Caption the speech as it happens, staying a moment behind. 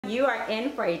you are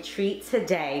in for a treat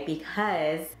today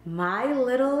because my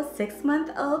little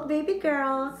 6-month-old baby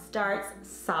girl starts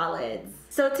solids.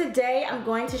 So today I'm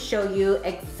going to show you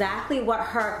exactly what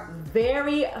her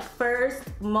very first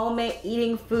moment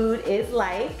eating food is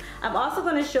like. I'm also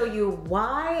going to show you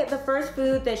why the first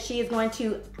food that she is going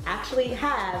to actually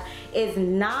have is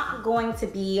not going to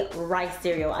be rice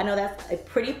cereal. I know that's a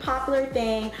pretty popular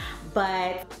thing,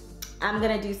 but I'm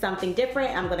gonna do something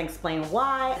different. I'm gonna explain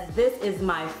why. This is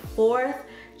my 4th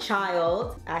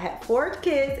child. I had 4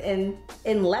 kids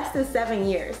in less than 7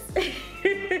 years.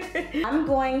 I'm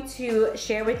going to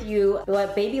share with you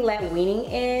what baby-led weaning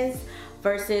is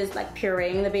versus like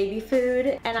pureeing the baby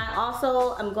food. And I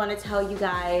also am going to tell you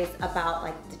guys about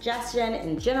like digestion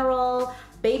in general,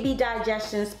 baby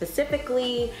digestion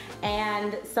specifically,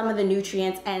 and some of the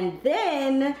nutrients. And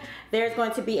then there's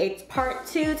going to be a part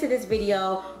 2 to this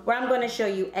video where I'm going to show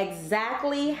you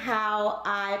exactly how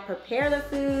I prepare the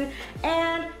food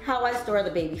and how I store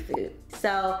the baby food.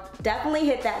 So definitely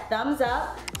hit that thumbs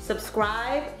up,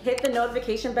 subscribe, hit the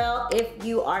notification bell if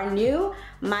you are new.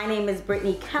 My name is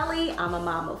Brittany Kelly. I'm a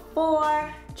mom of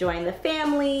 4. Join the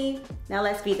family. Now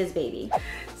let's feed this baby.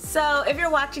 So if you're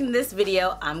watching this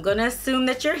video, I'm gonna assume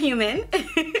that you're human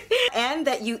and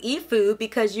that you eat food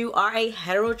because you are a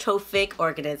heterotrophic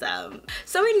organism.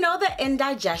 So we know that in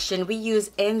digestion, we use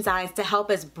enzymes to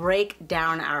help us break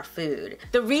down our food.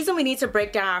 The reason we need to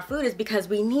break down our food is because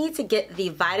we need to get the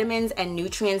vitamins and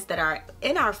nutrients that are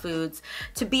in our foods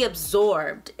to be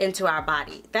absorbed into our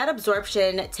body. That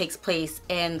absorption takes place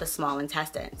in the small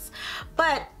intestines.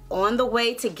 But on the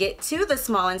way to get to the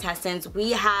small intestines,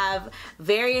 we have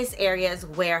various areas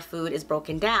where food is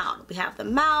broken down. We have the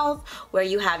mouth, where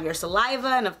you have your saliva,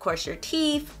 and of course your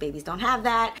teeth. Babies don't have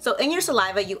that. So in your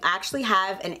saliva, you actually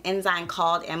have an enzyme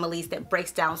called amylase that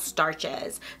breaks down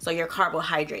starches, so your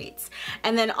carbohydrates.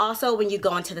 And then also when you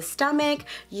go into the stomach,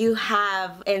 you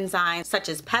have enzymes such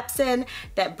as pepsin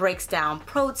that breaks down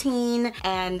protein,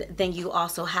 and then you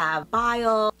also have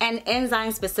bile and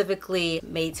enzymes specifically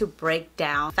made to break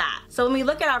down fat. So when we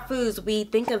look at our foods, we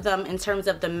think of them in terms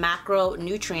of the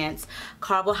macronutrients,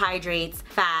 carbohydrates,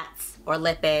 fats, or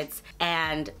lipids,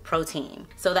 and protein.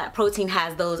 So that protein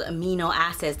has those amino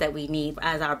acids that we need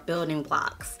as our building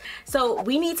blocks. So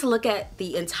we need to look at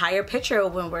the entire picture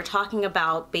when we're talking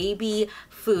about baby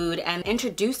food and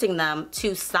introducing them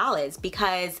to solids,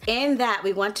 because in that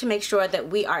we want to make sure that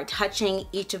we are touching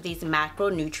each of these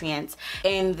macronutrients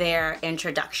in their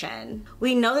introduction.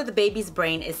 We know that the baby's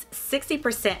brain is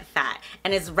 60% fat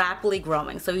and is rapidly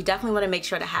growing, so you definitely want to make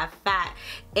sure to have fat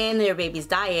in your baby's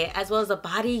diet, as well as the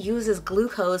body uses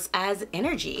glucose as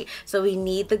energy. So we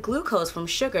need the glucose from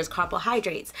sugars,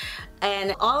 carbohydrates,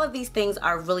 and all of these things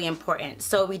are really important.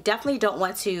 So we definitely don't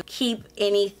want to keep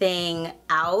anything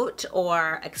out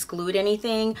or exclude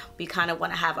anything. We kind of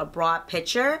want to have a broad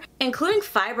picture. Including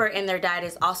fiber in their diet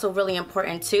is also really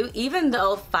important too. Even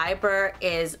though fiber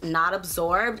is not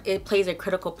absorbed, it plays a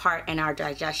critical part in our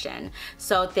digestion.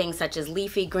 So things such as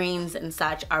leafy greens and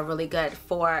such are really good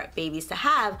for babies to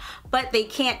have, but they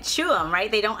can't chew them,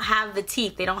 right? They don't have the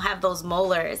teeth, they don't have those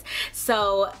molars.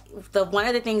 So one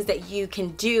of the things that you can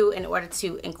do in order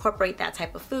to incorporate that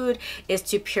type of food is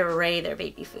to puree their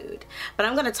baby food. But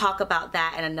I'm going to talk about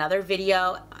that in another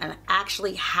video and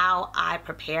actually how I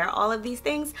prepare all of these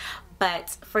things.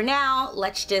 But for now,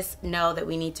 let's just know that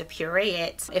we need to puree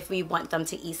it if we want them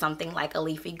to eat something like a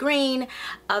leafy green.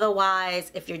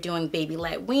 Otherwise, if you're doing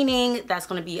baby-led weaning, that's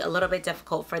going to be a little bit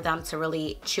difficult for them to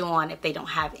really chew on if they don't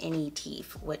have any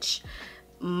teeth, which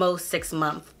most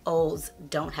 6-month-olds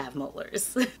don't have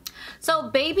molars.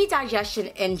 So baby digestion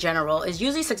in general is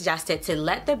usually suggested to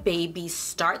let the baby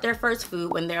start their first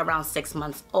food when they're around 6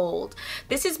 months old.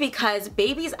 This is because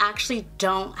babies actually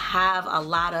don't have a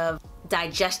lot of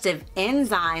digestive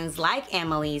enzymes like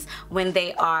amylase when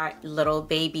they are little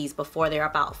babies, before they're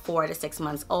about 4 to 6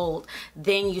 months old.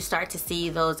 Then you start to see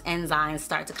those enzymes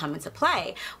start to come into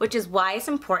play, which is why it's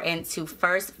important to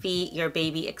first feed your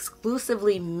baby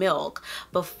exclusively milk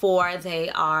before they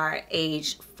are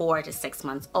aged 4 to 6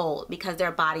 months old, because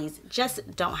their bodies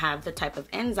just don't have the type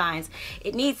of enzymes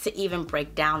it needs to even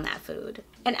break down that food.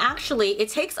 And actually, it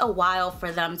takes a while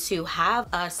for them to have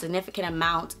a significant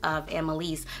amount of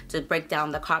amylase to break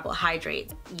down the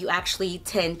carbohydrates. You actually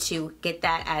tend to get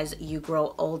that as you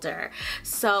grow older.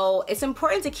 So it's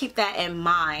important to keep that in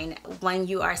mind when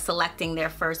you are selecting their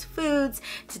first foods,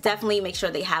 to definitely make sure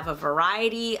they have a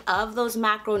variety of those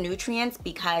macronutrients,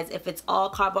 because if it's all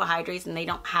carbohydrates and they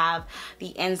don't have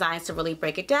the enzymes to really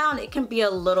break it down, it can be a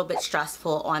little bit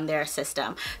stressful on their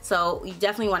system. So you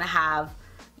definitely want to have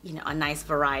you know, a nice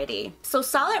variety. So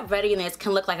solid readiness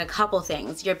can look like a couple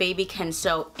things. Your baby can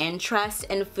show interest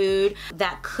in food.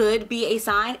 That could be a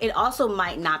sign. It also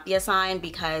might not be a sign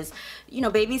because, you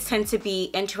know, babies tend to be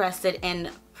interested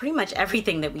in pretty much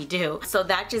everything that we do. So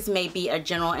that just may be a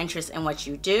general interest in what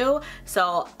you do.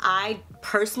 So I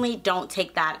personally don't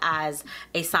take that as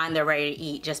a sign they're ready to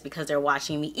eat just because they're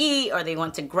watching me eat or they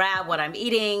want to grab what I'm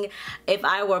eating. If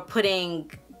I were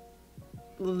putting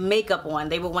makeup on,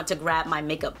 they would want to grab my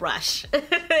makeup brush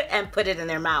and put it in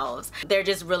their mouths. They're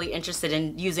just really interested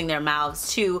in using their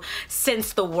mouths to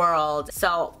sense the world.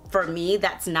 So for me,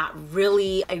 that's not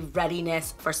really a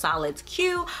readiness for solids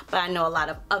cue, but I know a lot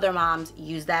of other moms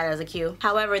use that as a cue.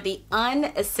 However, the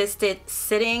unassisted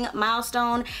sitting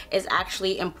milestone is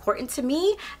actually important to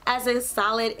me as a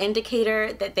solid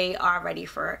indicator that they are ready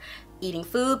for eating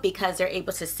food, because they're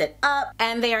able to sit up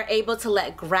and they are able to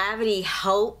let gravity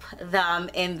help them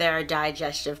in their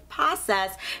digestive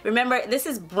process. Remember, this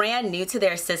is brand new to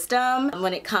their system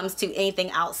when it comes to anything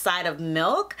outside of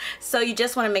milk. So you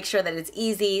just want to make sure that it's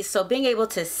easy. So being able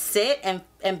to sit and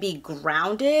be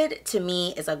grounded, to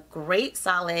me, is a great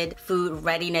solid food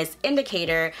readiness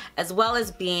indicator, as well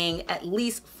as being at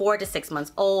least 4 to 6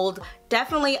 months old.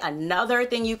 Definitely another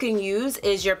thing you can use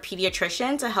is your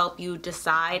pediatrician to help you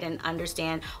decide and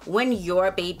understand when your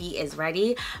baby is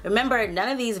ready. Remember, none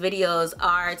of these videos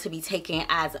are to be taken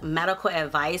as medical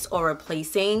advice or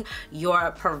replacing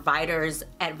your provider's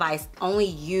advice. Only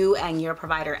you and your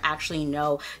provider actually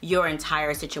know your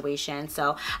entire situation.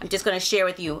 So I'm just going to share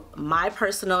with you my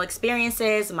personal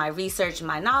experiences, my research,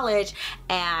 my knowledge,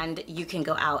 and you can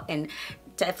go out and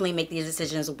definitely make these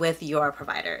decisions with your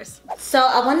providers. So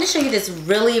I wanted to show you this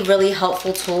really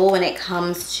helpful tool when it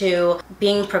comes to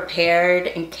being prepared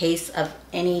in case of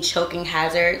any choking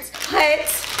hazards.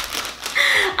 But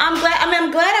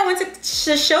I'm glad I went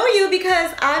to show you,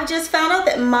 because I've just found out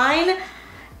that mine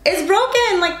is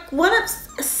broken. Like,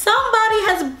 somebody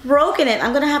has broken it.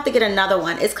 I'm gonna have to get another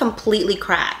one. It's completely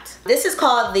cracked. This is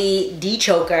called the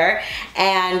de-choker,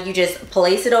 and you just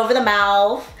place it over the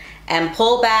mouth and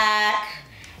pull back,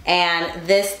 and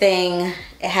this thing,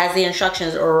 it has the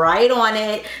instructions right on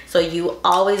it, so you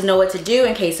always know what to do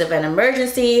in case of an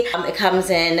emergency. It comes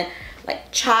in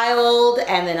like child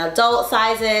and then adult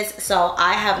sizes. So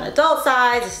I have an adult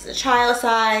size, this is a child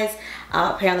size.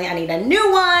 Apparently I need a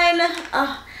new one.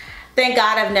 Thank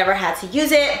God I've never had to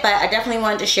use it, but I definitely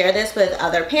wanted to share this with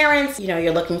other parents. You know,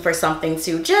 you're looking for something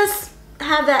to just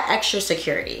have that extra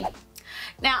security.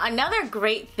 Now, another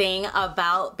great thing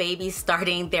about babies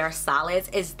starting their solids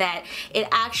is that it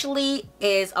actually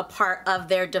is a part of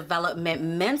their development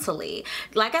mentally.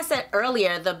 Like I said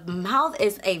earlier, the mouth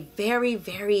is a very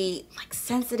like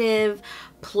sensitive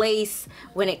place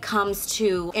when it comes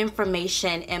to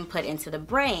information input into the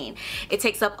brain. It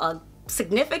takes up a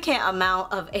significant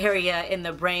amount of area in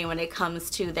the brain when it comes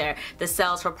to the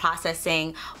cells for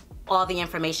processing all the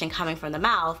information coming from the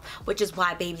mouth, which is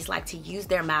why babies like to use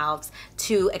their mouths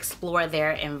to explore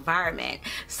their environment.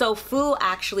 So food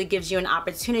actually gives you an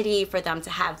opportunity for them to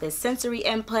have this sensory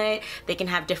input. They can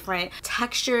have different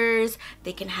textures,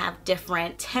 they can have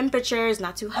different temperatures,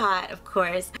 not too hot of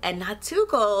course, and not too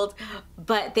cold,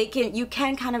 but you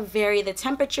can kind of vary the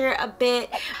temperature a bit.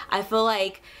 I feel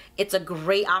like it's a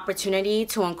great opportunity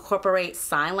to incorporate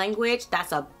sign language.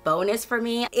 That's a bonus for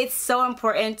me. It's so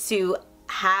important to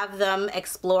have them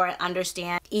explore and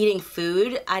understand eating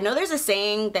food. I know there's a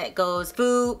saying that goes,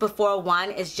 food before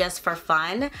one is just for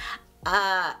fun.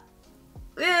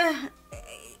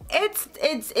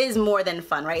 It's more than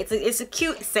fun, right? It's a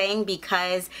cute saying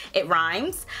because it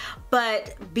rhymes,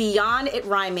 but beyond it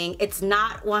rhyming, it's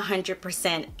not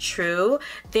 100% true.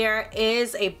 There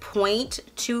is a point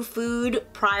to food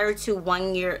prior to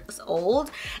 1 year old,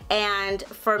 and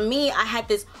for me, I had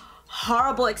this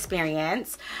horrible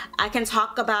experience. I can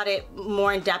talk about it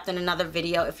more in depth in another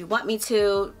video if you want me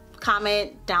to.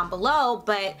 Comment down below.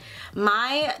 But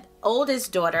my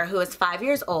oldest daughter, who is 5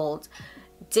 years old,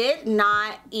 did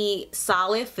not eat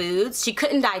solid foods. She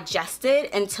couldn't digest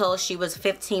it until she was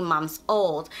 15 months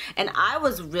old, and I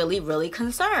was really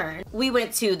concerned. We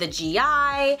went to the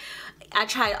GI. I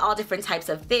tried all different types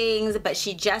of things, but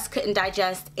she just couldn't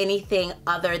digest anything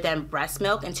other than breast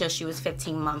milk until she was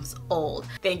 15 months old.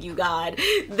 Thank you God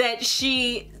that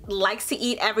she likes to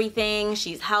eat everything.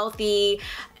 She's healthy,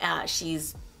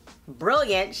 she's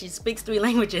brilliant, she speaks 3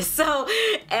 languages, so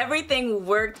everything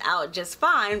worked out just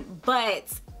fine. But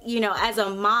you know, as a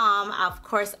mom, of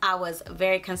course, I was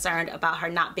very concerned about her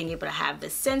not being able to have the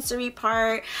sensory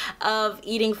part of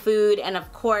eating food, and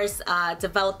of course,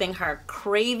 developing her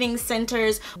craving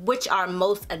centers, which are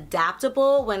most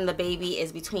adaptable when the baby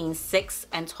is between 6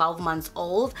 and 12 months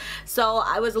old. So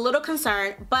I was a little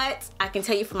concerned, but I can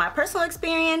tell you from my personal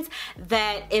experience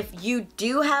that if you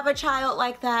do have a child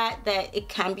like that, that it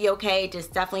can be okay.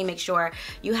 Just definitely make sure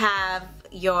you have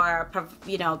your,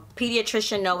 you know,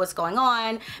 pediatrician know what's going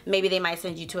on. Maybe they might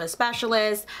send you to a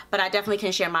specialist, but I definitely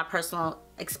can share my personal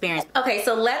experience. Okay,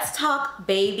 so let's talk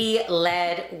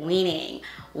baby-led weaning.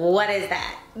 What is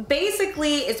that?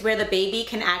 Basically, it's where the baby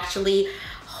can actually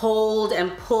hold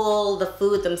and pull the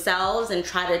food themselves and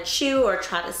try to chew or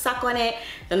try to suck on it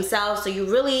themselves. So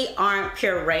you really aren't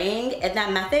pureeing in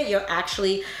that method. You're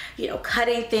actually, you know,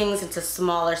 cutting things into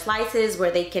smaller slices where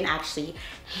they can actually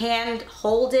hand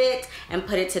hold it and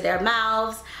put it to their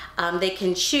mouths. They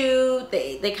can chew,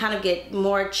 they kind of get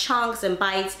more chunks and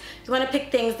bites. You want to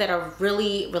pick things that are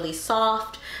really, really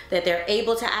soft, that they're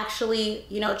able to actually,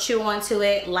 you know, chew onto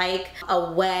it, like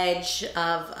a wedge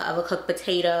of a cooked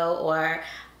potato, or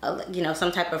you know,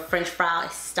 some type of French fry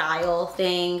style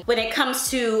thing. When it comes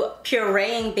to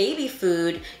pureeing baby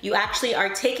food, you actually are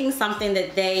taking something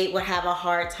that they would have a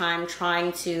hard time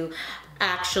trying to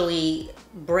actually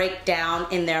break down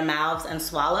in their mouths and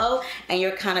swallow, and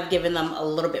you're kind of giving them a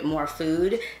little bit more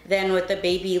food than with the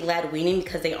baby-led weaning,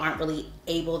 because they aren't really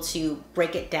able to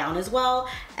break it down as well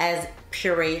as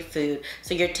pureed food.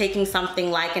 So you're taking something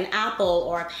like an apple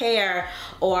or a pear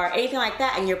or anything like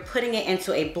that, and you're putting it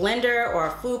into a blender or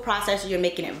a food processor. You're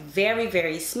making it very,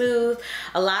 very smooth.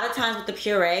 A lot of times with the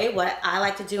puree, what I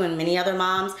like to do, and many other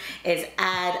moms, is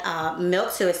add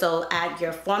milk to it. So add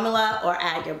your formula or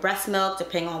add your breast milk,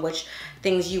 depending on which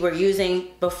things you were using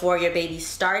before your baby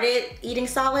started eating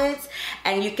solids,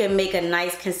 and you can make a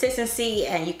nice consistency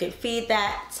and you can feed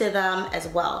that to them as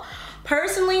well.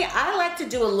 Personally, I like to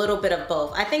do a little bit of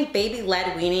both. I think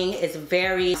baby-led weaning is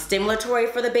very stimulatory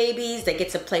for the babies. They get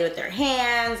to play with their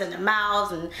hands and their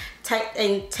mouths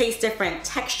and taste different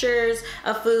textures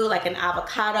of food. Like an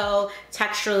avocado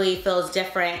texturally feels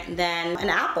different than an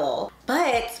apple.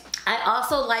 But I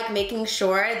also like making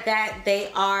sure that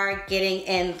they are getting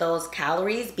in those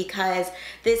calories, because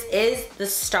this is the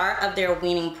start of their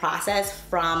weaning process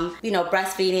from, you know,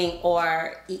 breastfeeding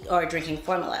or drinking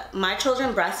formula. My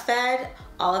children breastfed,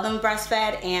 all of them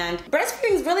breastfed, and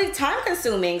breastfeeding is really time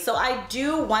consuming. So I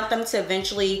do want them to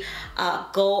eventually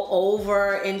go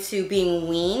over into being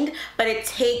weaned, but it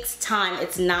takes time.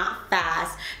 It's not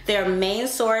fast. Their main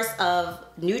source of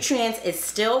nutrients is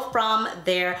still from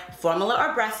their formula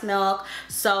or breast milk.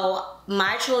 So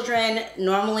my children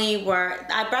normally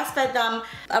I breastfed them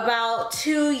about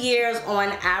 2 years on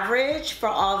average for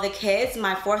all the kids.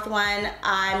 My fourth one,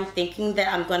 I'm thinking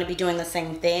that I'm going to be doing the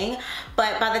same thing.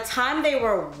 But by the time they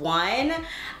were 1,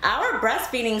 our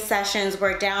breastfeeding sessions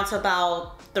were down to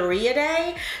about 3 a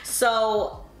day.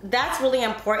 So that's really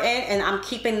important, and I'm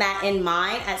keeping that in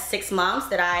mind at 6 months,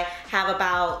 that I have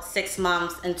about 6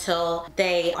 months until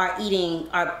they are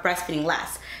breastfeeding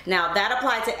less. Now that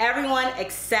applies to everyone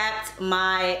except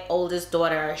my oldest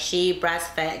daughter. She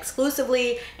breastfed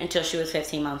exclusively until she was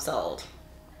 15 months old.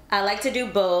 I like to do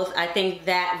both. I think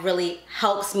that really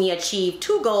helps me achieve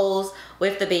 2 goals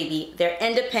with the baby: their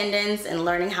independence and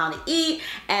learning how to eat,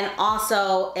 and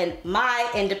also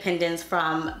my independence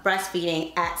from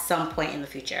breastfeeding at some point in the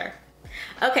future.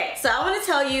 Okay, so I want to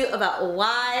tell you about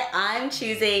why I'm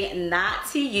choosing not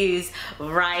to use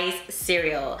rice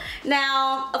cereal.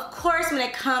 Now, of course, when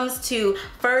it comes to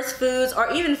first foods,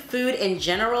 or even food in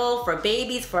general for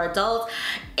babies, for adults,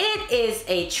 it is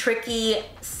a tricky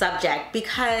subject,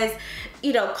 because,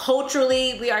 you know,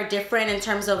 culturally we are different in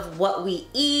terms of what we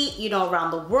eat, you know, around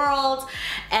the world.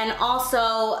 And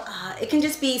also it can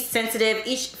just be sensitive.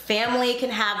 Each family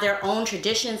can have their own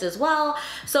traditions as well.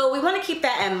 So we want to keep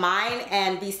that in mind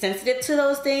and be sensitive to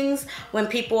those things when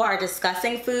people are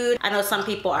discussing food. I know some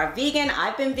people are vegan.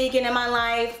 I've been vegan in my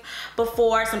life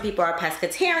before. Some people are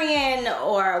pescatarian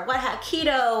or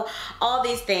keto, all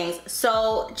these things.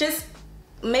 So just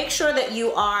make sure that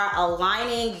you are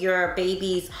aligning your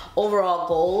baby's overall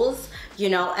goals, you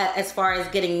know, as far as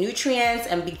getting nutrients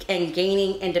and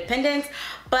gaining independence.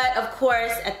 But of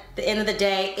course, at the end of the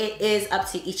day, it is up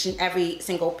to each and every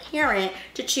single parent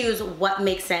to choose what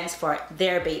makes sense for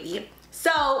their baby.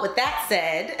 So with that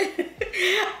said,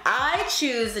 I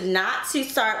choose not to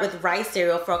start with rice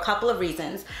cereal for a couple of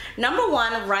reasons. Number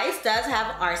one, rice does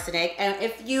have arsenic, and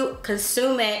if you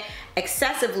consume it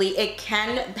excessively, it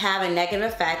can have a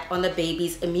negative effect on the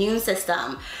baby's immune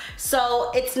system. So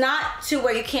it's not to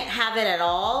where you can't have it at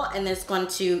all and it's going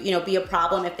to, be a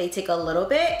problem if they take a little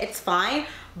bit. It's fine.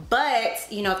 But,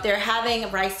 if they're having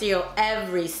rice cereal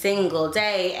every single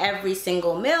day, every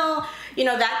single meal,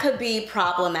 that could be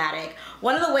problematic.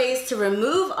 One of the ways to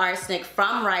remove arsenic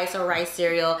from rice or rice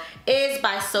cereal is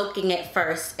by soaking it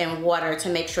first in water to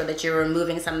make sure that you're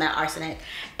removing some of that arsenic.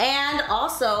 And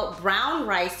also, brown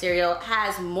rice cereal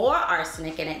has more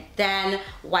arsenic in it than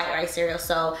white rice cereal,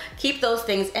 so keep those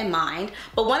things in mind.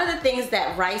 But one of the things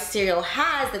that rice cereal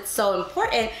has that's so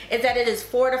important is that it is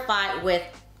fortified with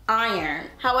iron.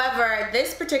 However,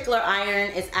 this particular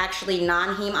iron is actually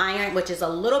non-heme iron, which is a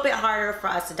little bit harder for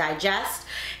us to digest.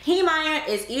 Heme iron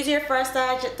is easier for us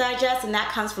to digest, and that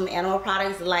comes from animal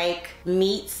products like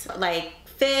meats, like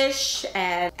fish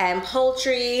and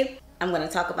poultry. I'm going to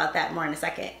talk about that more in a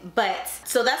second. But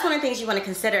so that's one of the things you want to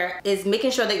consider, is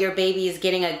making sure that your baby is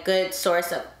getting a good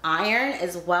source of iron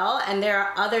as well. And there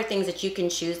are other things that you can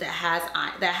choose that have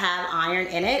iron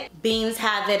in it. Beans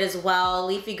have it as well.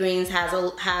 Leafy greens has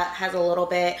a little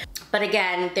bit. But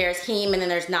again, there's heme and then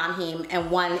there's non-heme,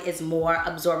 and one is more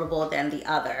absorbable than the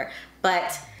other.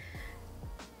 But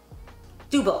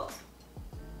do both.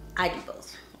 I do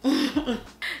both.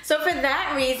 So for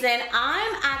that reason,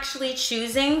 I'm actually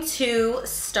choosing to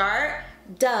start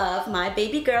Dove, my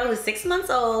baby girl who's 6 months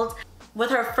old,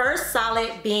 with her first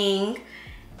solid being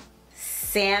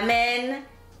salmon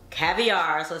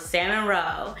caviar, so Salmon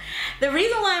Roe. The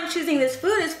reason why I'm choosing this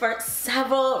food is for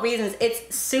several reasons.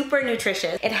 It's super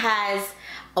nutritious. It has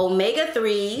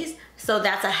omega-3s, so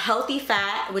that's a healthy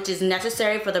fat, which is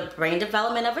necessary for the brain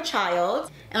development of a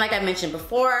child. And like I mentioned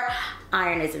before,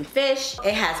 iron is in fish.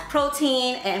 It has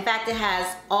protein, and in fact, it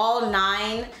has all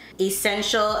 9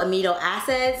 essential amino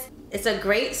acids. It's a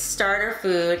great starter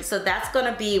food, so that's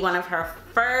gonna be one of her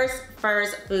first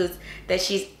foods that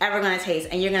she's ever gonna taste,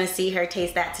 and you're gonna see her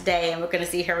taste that today, and we're gonna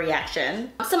see her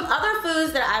reaction. Some other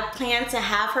foods that I plan to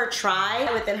have her try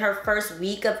within her first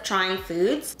week of trying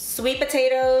foods: sweet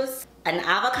potatoes, an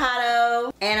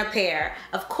avocado, and a pear.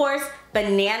 Of course,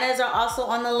 bananas are also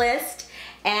on the list,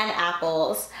 and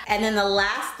apples. And then the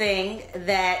last thing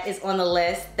that is on the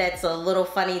list that's a little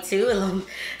funny too,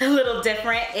 a little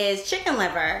different, is chicken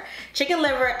liver. Chicken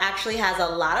liver actually has a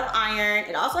lot of iron.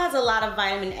 It also has a lot of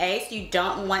vitamin A, so you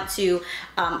don't want to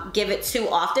give it too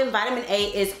often. Vitamin A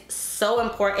is so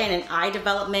important in eye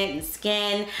development and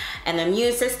skin and the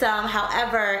immune system.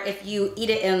 However, if you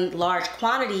eat it in large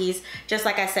quantities, just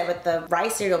like I said with the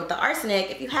rice cereal with the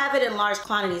arsenic, if you have it in large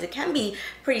quantities, it can be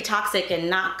pretty toxic and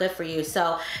not good for you.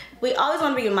 So we always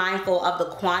want to be mindful of the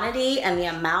quantity and the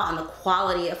amount and the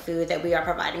quality of food that we are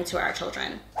providing to our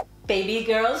children. Baby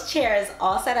girl's chair is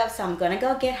all set up, so I'm gonna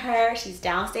go get her. She's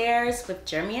downstairs with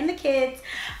Jeremy and the kids.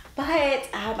 But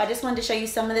I just wanted to show you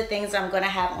some of the things that I'm gonna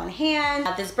have on hand. I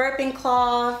have this burping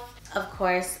cloth, of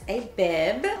course, a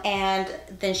bib, and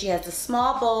then she has a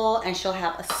small bowl, and she'll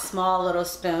have a small little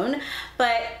spoon.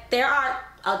 But there are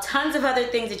tons of other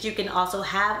things that you can also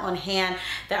have on hand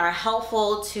that are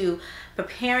helpful to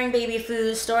preparing baby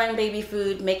food, storing baby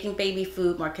food, making baby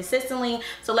food more consistently.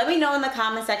 So let me know in the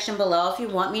comment section below if you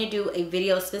want me to do a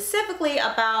video specifically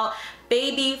about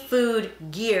baby food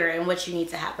gear and what you need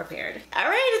to have prepared. All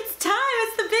right, it's time.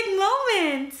 It's the big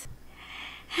moment.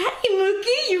 Hey,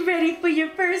 Mookie, you ready for your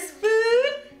first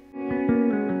food?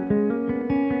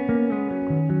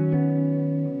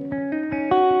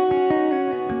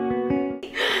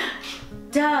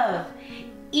 Dove,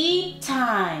 eat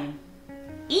time.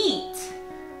 Eat.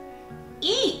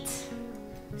 Eat.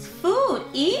 It's food.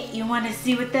 Eat. You want to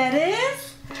see what that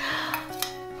is?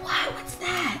 What? What's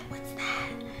that? What's that?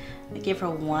 I'm gonna give her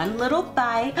one little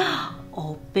bite.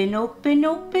 Open, open,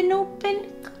 open, open.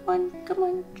 Come on, come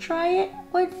on, try it.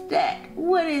 What's that?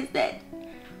 What is that?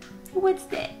 What's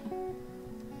that?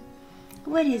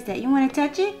 What is that? You want to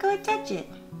touch it? Go ahead, touch it.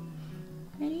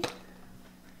 Ready?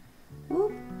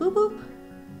 Boop, boop, boop.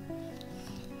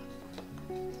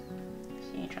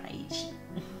 She ain't trying to eat shit.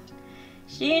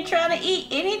 She ain't trying to eat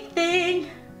anything.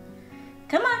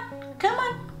 Come on, come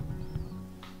on.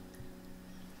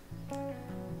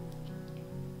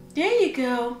 There you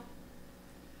go.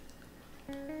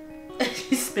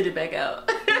 Spit it back out.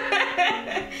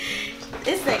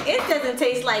 It's like, it doesn't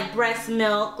taste like breast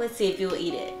milk. Let's see if you'll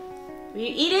eat it. Will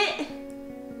you eat it?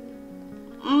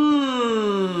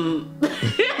 Mmm.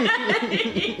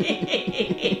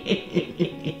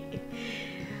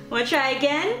 Wanna try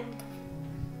again?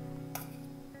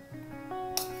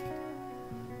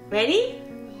 Ready?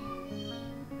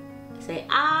 Say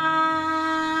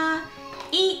ah,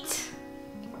 eat.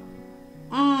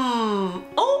 Oh.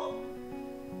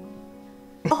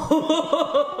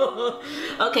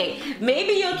 Okay,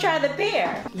 maybe you'll try the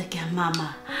pear. Look at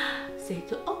mama. Say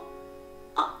to oh,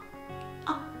 oh,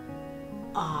 oh,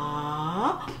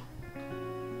 ah.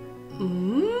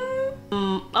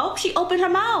 Oh, she opened her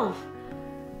mouth.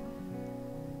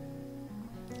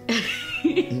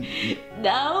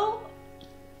 No.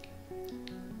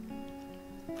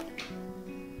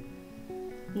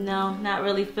 No, not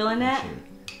really feeling that.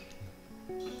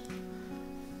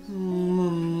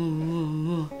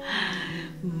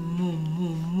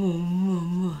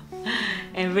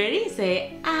 And ready?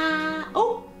 Say ah.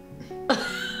 Oh.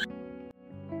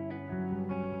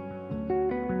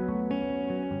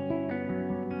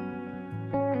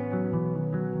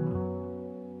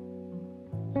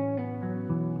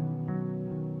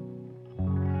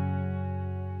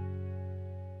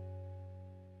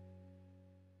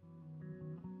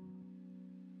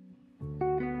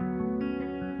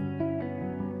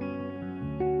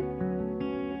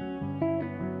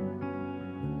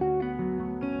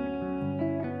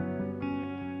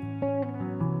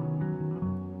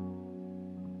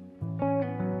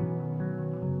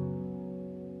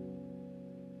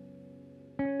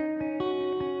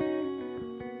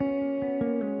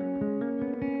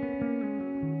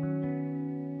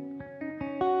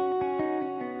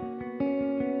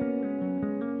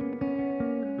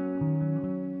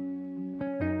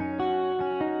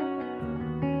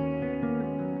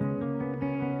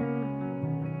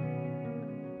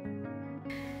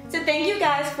 So thank you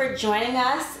guys for joining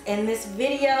us in this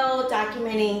video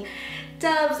documenting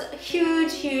Dove's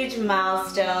huge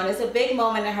milestone. It's a big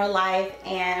moment in her life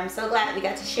and I'm so glad we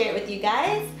got to share it with you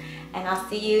guys, and I'll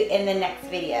see you in the next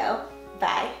video.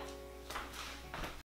 Bye.